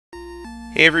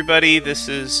Hey everybody, this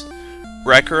is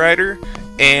Rider,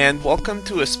 and welcome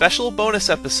to a special bonus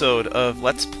episode of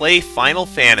Let's Play Final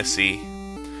Fantasy.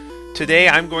 Today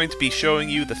I'm going to be showing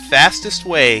you the fastest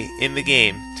way in the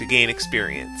game to gain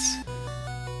experience.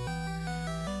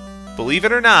 Believe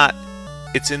it or not,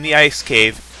 it's in the ice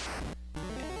cave,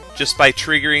 just by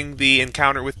triggering the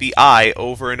encounter with the eye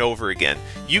over and over again.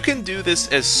 You can do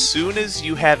this as soon as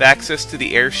you have access to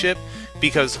the airship,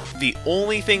 because the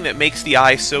only thing that makes the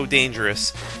eye so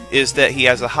dangerous is that he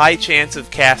has a high chance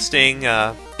of casting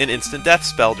an instant death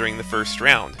spell during the first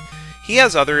round. He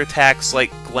has other attacks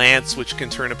like Glance, which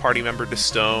can turn a party member to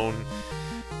stone,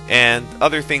 and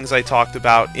other things I talked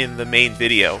about in the main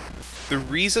video. The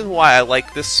reason why I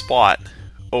like this spot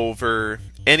over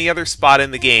any other spot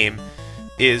in the game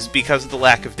is because of the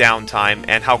lack of downtime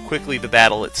and how quickly the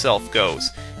battle itself goes.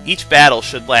 Each battle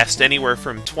should last anywhere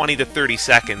from 20 to 30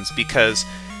 seconds because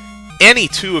any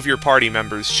two of your party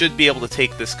members should be able to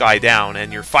take this guy down,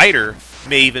 and your fighter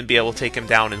may even be able to take him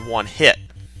down in one hit.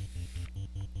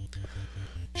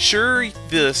 Sure,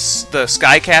 the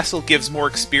Sky Castle gives more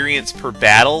experience per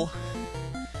battle,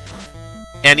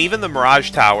 and even the Mirage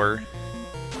Tower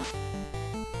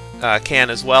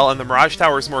can as well, and the Mirage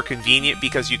Tower is more convenient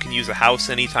because you can use a house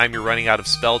anytime you're running out of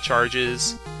spell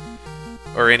charges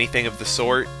or anything of the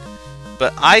sort.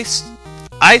 But I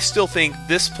still think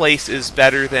this place is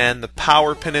better than the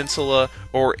Power Peninsula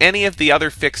or any of the other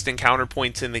fixed encounter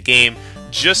points in the game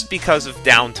just because of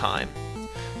downtime.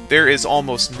 There is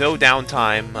almost no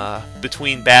downtime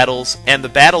between battles, and the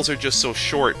battles are just so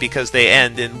short because they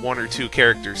end in one or two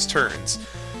characters' turns.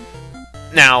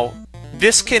 Now,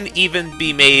 this can even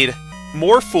be made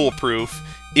more foolproof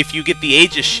if you get the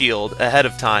Aegis Shield ahead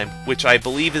of time, which I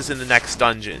believe is in the next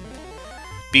dungeon.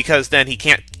 Because then he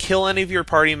can't kill any of your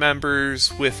party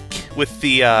members with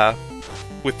the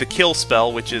kill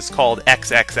spell, which is called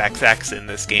XXXX in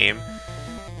this game.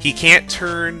 He can't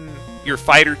turn your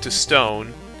fighter to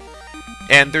stone,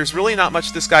 and there's really not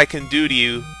much this guy can do to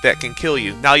you that can kill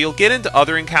you. Now, you'll get into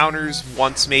other encounters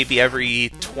once maybe every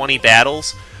 20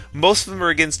 battles. Most of them are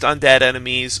against undead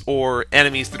enemies or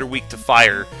enemies that are weak to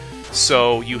fire.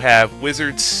 So you have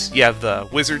wizards, you have the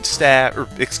wizard staff, or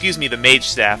excuse me, the mage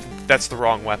staff. That's the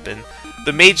wrong weapon.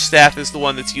 The mage staff is the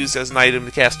one that's used as an item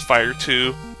to cast Fire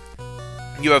 2.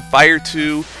 You have Fire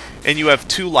 2, and you have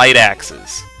 2 light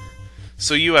axes.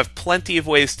 So you have plenty of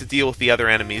ways to deal with the other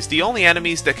enemies. The only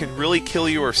enemies that can really kill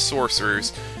you are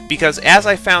sorcerers, because as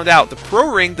I found out, the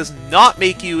Pro Ring does not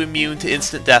make you immune to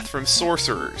instant death from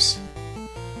sorcerers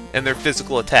and their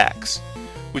physical attacks,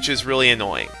 which is really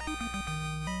annoying.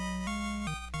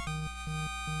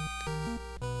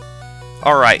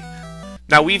 Alright,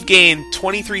 now we've gained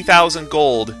 23,000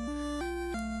 gold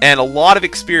and a lot of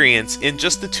experience in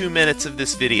just the 2 minutes of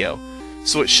this video,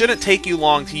 so it shouldn't take you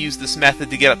long to use this method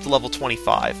to get up to level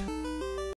 25.